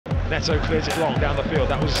Neto clears it long down the field.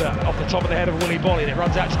 That was off the top of the head of Willy Bolly, and it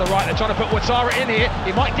runs out to the right. They're trying to put Ouattara in here.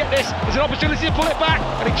 He might get this. There's an opportunity to pull it back,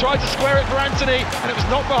 and he tried to square it for Anthony, and it was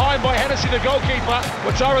knocked behind by Hennessy, the goalkeeper.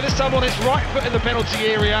 Ouattara this time on his right foot in the penalty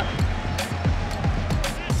area.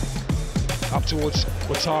 Up towards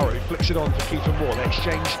Ouattara, who flicks it on for Kiefer Moore. They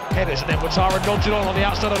exchange headers, and then Ouattara nods it on the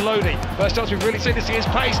outside of Lodi. First chance we've really seen to see his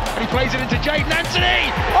pace, and he plays it into Jayden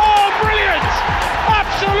Anthony. Oh, brilliant!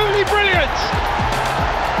 Absolutely brilliant!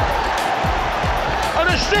 An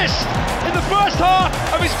assist in the first half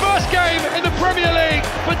of his first game in the Premier League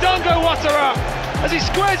for Dango Ouattara as he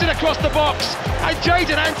squares it across the box, and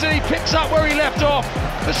Jayden Anthony picks up where he left off.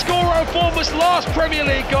 The scorer of Bournemouth's last Premier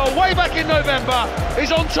League goal way back in November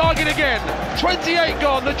is on target again. 28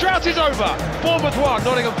 gone, the drought is over. Bournemouth 1,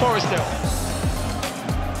 Nottingham Forest 0.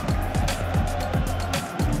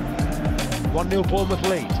 1-0 Bournemouth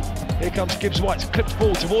lead. Here comes Gibbs-White, clipped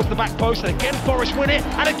ball towards the back post, and again Forest win it,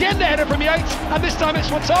 and again the header from Yates, and this time it's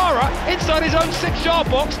Ouattara inside his own 6-yard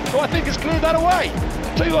box, who I think has cleared that away.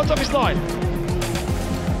 2 yards off his line.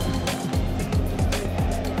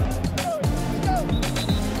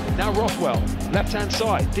 Now Rothwell, left-hand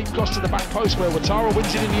side, deep cross to the back post where Ouattara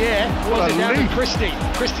wins it in the air. Was it down to Christie?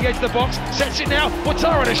 Christie into the box, sets it now.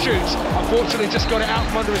 Ouattara shoots. Unfortunately, just got it out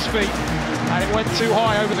from under his feet, and it went too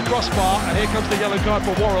high over the crossbar. And here comes the yellow card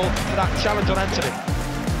for Worrell for that challenge on Anthony.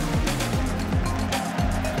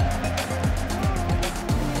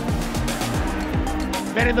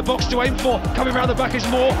 Men in the box to aim for. Coming round the back is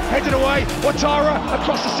Moore. Headed away. Ouattara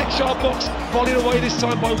across the 6-yard box. Volleyed away this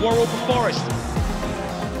time by Worrell for Forest.